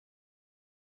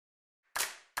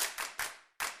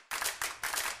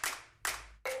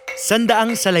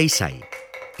Sandaang Salaysay,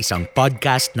 isang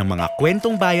podcast ng mga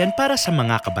kwentong bayan para sa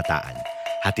mga kabataan.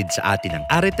 Hatid sa atin ng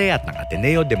Arete at ng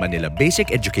Ateneo de Manila Basic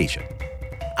Education.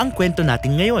 Ang kwento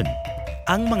natin ngayon,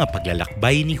 ang mga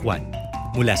paglalakbay ni Juan,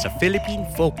 mula sa Philippine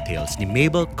Folktales ni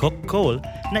Mabel Cook Cole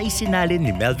na isinalin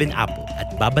ni Melvin Apo at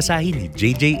babasahin ni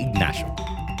JJ Ignacio.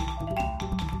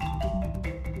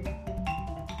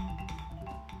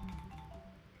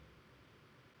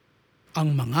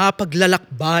 Ang mga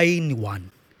paglalakbay ni Juan,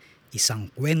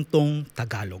 isang kwentong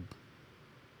Tagalog.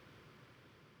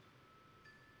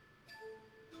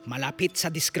 Malapit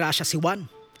sa disgrasya si Juan.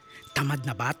 Tamad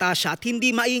na bata siya at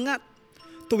hindi maingat.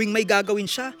 Tuwing may gagawin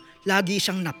siya, lagi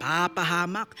siyang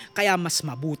napapahamak, kaya mas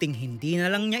mabuting hindi na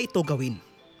lang niya ito gawin.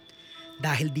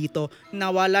 Dahil dito,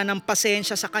 nawala ng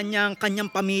pasensya sa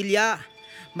kanyang pamilya.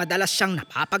 Madalas siyang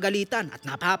napapagalitan at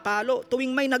napapalo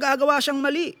tuwing may nagagawa siyang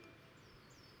mali.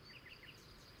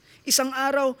 Isang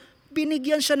araw,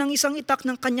 binigyan siya ng isang itak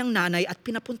ng kanyang nanay at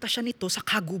pinapunta siya nito sa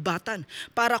kagubatan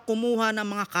para kumuha ng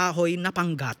mga kahoy na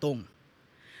panggatong.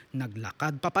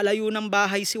 Naglakad papalayo ng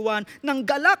bahay si Juan ng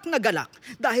galak na galak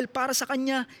dahil para sa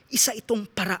kanya, isa itong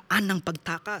paraan ng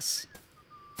pagtakas.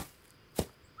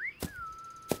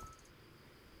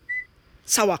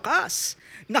 Sa wakas,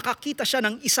 nakakita siya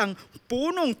ng isang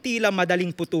punong tila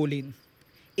madaling putulin.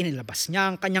 Inilabas niya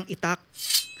ang kanyang itak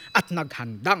at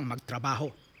naghandang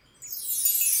magtrabaho.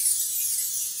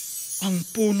 Ang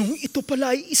punong ito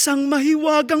pala ay isang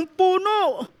mahiwagang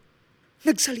puno.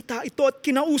 Nagsalita ito at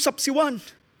kinausap si Juan.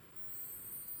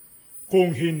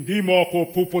 Kung hindi mo ako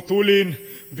puputulin,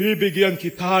 bibigyan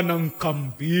kita ng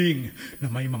kambing na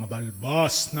may mga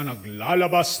balbas na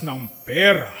naglalabas ng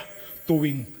pera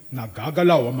tuwing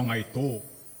nagagalaw ang mga ito.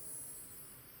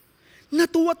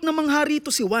 Natuwa't namang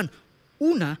harito si Juan.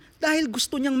 Una, dahil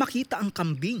gusto niyang makita ang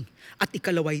kambing. At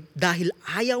ikalaway, dahil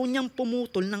ayaw niyang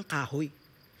pumutol ng kahoy.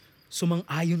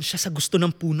 Sumang-ayon siya sa gusto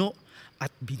ng puno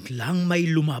at biglang may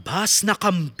lumabas na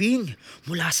kambing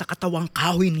mula sa katawang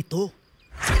kahoy nito.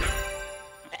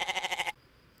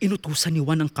 Inutusan ni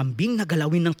Juan ang kambing na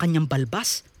galawin ng kanyang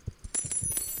balbas.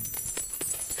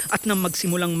 At nang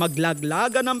magsimulang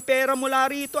maglaglaga ng pera mula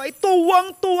rito ay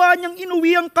tuwang-tuwa niyang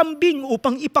inuwi ang kambing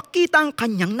upang ipakita ang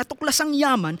kanyang natuklasang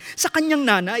yaman sa kanyang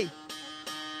nanay.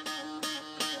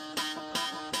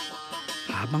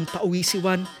 Habang pauwi si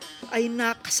Juan, ay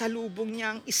nakasalubong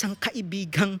niya ang isang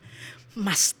kaibigang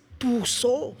mas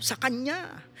puso sa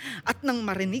kanya. At nang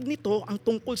marinig nito ang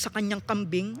tungkol sa kanyang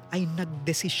kambing, ay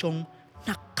nagdesisyong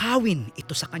nakawin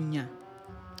ito sa kanya.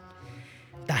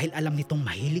 Dahil alam nitong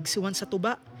mahilig si Juan sa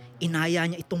tuba, inaya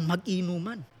niya itong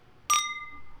mag-inuman.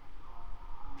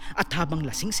 At habang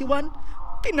lasing si Juan,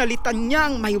 pinalitan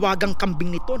niya ang mahiwagang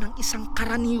kambing nito ng isang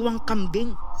karaniwang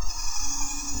kambing.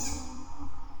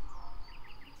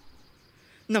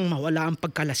 Nang mawala ang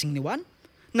pagkalasing ni Juan,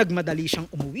 nagmadali siyang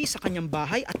umuwi sa kanyang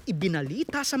bahay at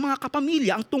ibinalita sa mga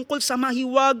kapamilya ang tungkol sa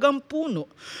mahiwagang puno.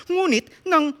 Ngunit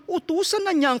nang utusan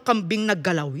na niya ang kambing na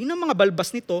galawin ng mga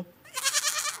balbas nito,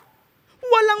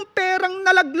 walang perang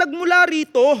nalaglag mula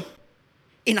rito.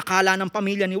 Inakala ng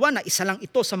pamilya ni Juan na isa lang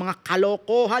ito sa mga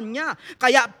kalokohan niya,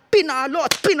 kaya pinalo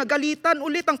at pinagalitan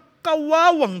ulit ang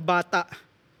kawawang bata.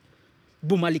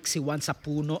 Bumalik si Juan sa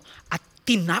puno at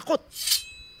tinakot.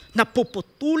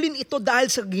 Napuputulin ito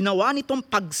dahil sa ginawa nitong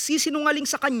pagsisinungaling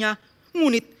sa kanya,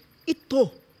 ngunit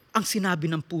ito ang sinabi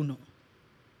ng puno.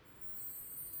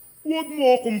 Huwag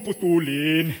mo akong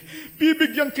putulin.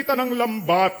 Bibigyan kita ng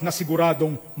lambat na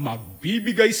siguradong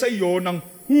magbibigay sa iyo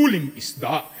ng huling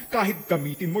isda kahit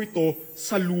gamitin mo ito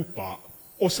sa lupa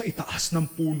o sa itaas ng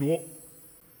puno.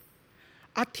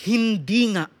 At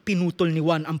hindi nga pinutol ni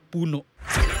Juan ang puno.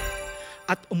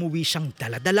 At umuwi siyang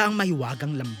daladala ang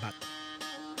mahiwagang lambat.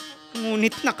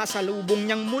 Ngunit nakasalubong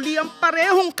niyang muli ang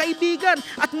parehong kaibigan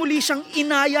at muli siyang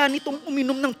inaya nitong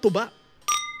uminom ng tuba.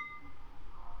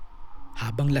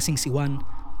 Habang lasing si Juan,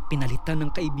 pinalitan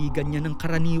ng kaibigan niya ng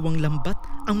karaniwang lambat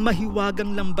ang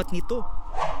mahiwagang lambat nito.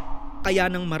 Kaya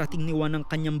nang marating ni Juan ang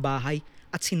kanyang bahay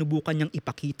at sinubukan niyang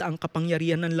ipakita ang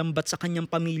kapangyarihan ng lambat sa kanyang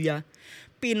pamilya,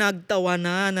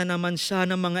 pinagtawanan na naman siya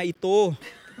ng mga ito.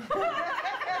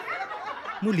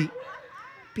 Muli,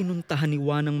 pinuntahan ni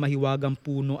Juan ang mahiwagang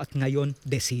puno at ngayon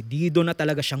desidido na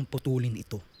talaga siyang putulin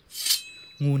ito.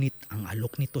 Ngunit ang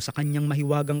alok nito sa kanyang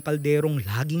mahiwagang kalderong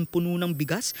laging puno ng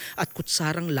bigas at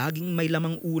kutsarang laging may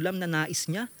lamang ulam na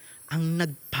nais niya ang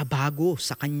nagpabago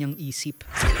sa kanyang isip.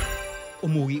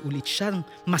 Umuwi ulit siyang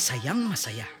masayang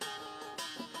masaya.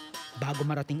 Bago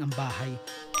marating ang bahay,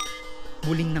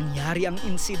 muling nangyari ang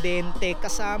insidente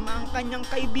kasama ang kanyang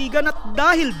kaibigan at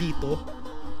dahil dito,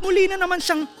 muli na naman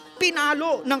siyang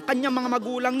pinalo ng kanyang mga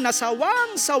magulang na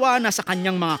sawang-sawa na sa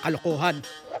kanyang mga kalokohan.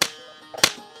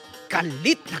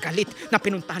 Galit na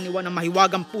pinuntahan ni Juan ang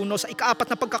mahiwagang puno sa ika-4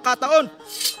 na pagkakataon.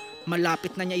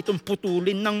 Malapit na niya itong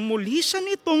putulin nang muli siya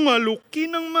nitong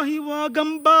maluki ng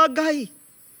mahiwagang bagay.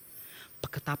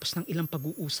 Pagkatapos ng ilang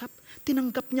pag-uusap,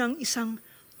 tinanggap niya ang isang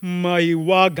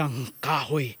mahiwagang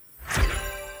kahoy.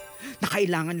 Na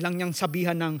kailangan lang niyang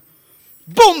sabihan ng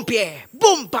Bumpye!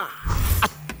 Bumpa!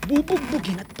 At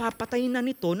bubugbugin at papatayin na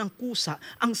nito ng kusa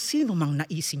ang sino mang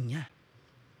naisin niya.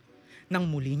 Nang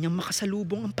muli niyang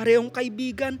makasalubong ang parehong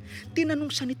kaibigan,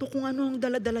 tinanong siya nito kung ano ang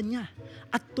daladala niya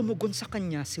at tumugon sa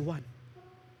kanya si Juan.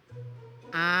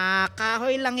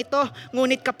 Kahoy lang ito,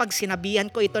 ngunit kapag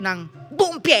sinabihan ko ito ng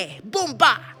Bumpye!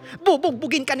 Bumpa!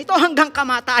 Bubugbugin ka nito hanggang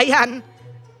kamatayan.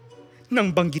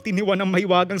 Nang banggitin ni Juan ang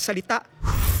mahiwagang salita,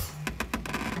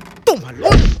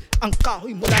 tumalon ang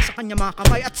kahoy mula sa kanyang mga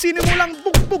kamay at sinimulang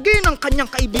bugbugin ang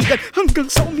kanyang kaibigan hanggang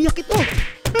sa umiyak ito.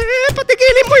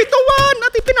 Patigilin mo ito, Juan,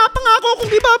 at ipinapangako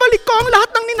kong ibabalik ko ang lahat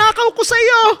ng ninakaw ko sa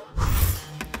iyo.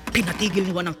 Pinatigil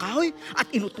ni Juan ang kahoy at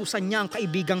inutusan niya ang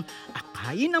kaibigang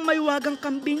akayin ang mahiwagang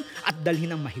kambing at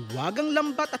dalhin ang mahiwagang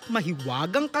lambat at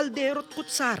mahiwagang kaldero at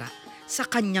kutsara sa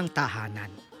kanyang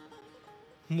tahanan.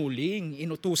 Muling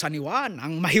inutusan ni Juan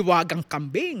ang mahiwagang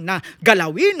kambing na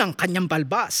galawin ang kanyang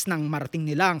balbas nang marating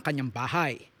nila ang kanyang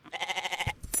bahay.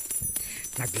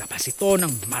 Naglabas ito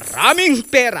ng maraming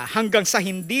pera hanggang sa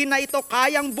hindi na ito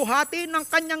kayang buhatin ng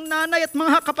kanyang nanay at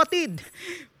mga kapatid.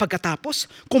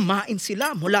 Pagkatapos, kumain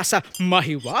sila mula sa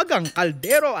mahiwagang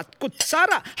kaldero at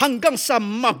kutsara hanggang sa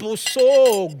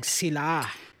mabusog sila.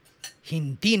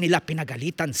 Hindi nila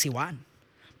pinagalitan si Juan.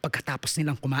 Pagkatapos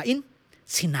nilang kumain,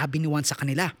 sinabi ni Juan sa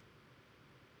kanila,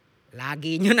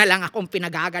 lagi nyo na lang akong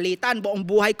pinagagalitan buong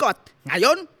buhay ko at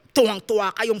ngayon,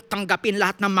 tuwang-tuwa kayong tanggapin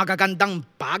lahat ng magagandang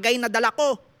bagay na dala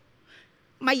ko.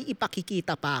 May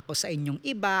ipakikita pa ako sa inyong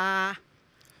iba.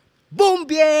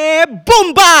 Bumbye!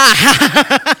 Bumba!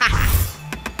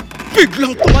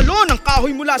 Biglang tumalon ang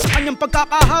kahoy mula sa kanyang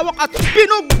pagkakahawak at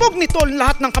binugbog nito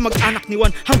lahat ng kamag-anak ni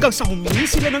Juan hanggang sa humingi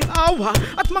sila ng awa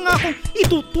at mangakong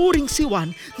ituturing si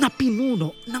Juan na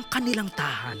pinuno ng kanilang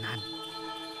tahanan.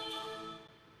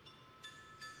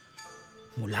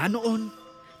 Mula noon,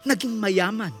 naging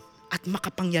mayaman at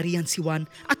makapangyarihan si Juan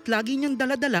at lagi niyang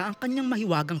daladala ang kanyang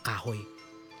mahiwagang kahoy.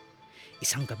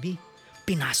 Isang gabi,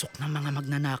 pinasok ng mga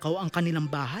magnanakaw ang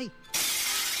kanilang bahay.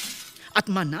 At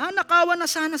mananakawan na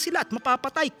sana sila at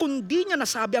mapapatay kundi niya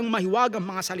nasabi ang mahiwagang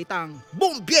mga salitang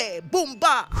Bumbye!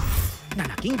 Bumba!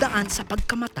 Na naging daan sa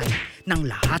pagkamatay ng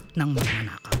lahat ng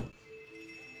magnanakaw.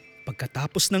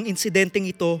 Pagkatapos ng insidenteng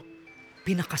ito,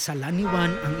 pinakasalan ni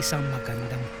Juan ang isang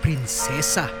magandang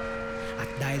prinsesa. At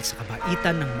dahil sa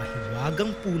kabaitan ng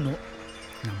mahiwagang puno,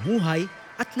 namuhay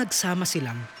at nagsama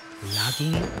silang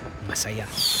laging masaya.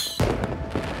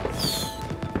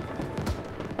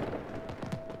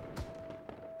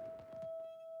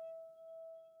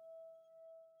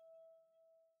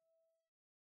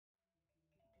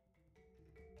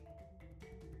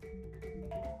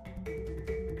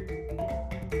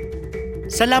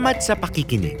 Salamat sa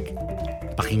pakikinig.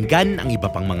 Pakinggan ang iba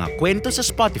pang mga kwento sa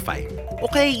Spotify o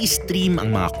kaya i-stream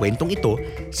ang mga kwentong ito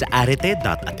sa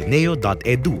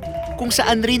arete.ateneo.edu kung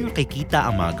saan rin makikita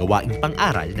ang mga gawaing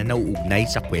pang-aral na nauugnay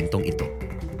sa kwentong ito.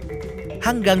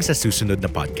 Hanggang sa susunod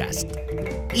na podcast.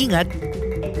 Ingat!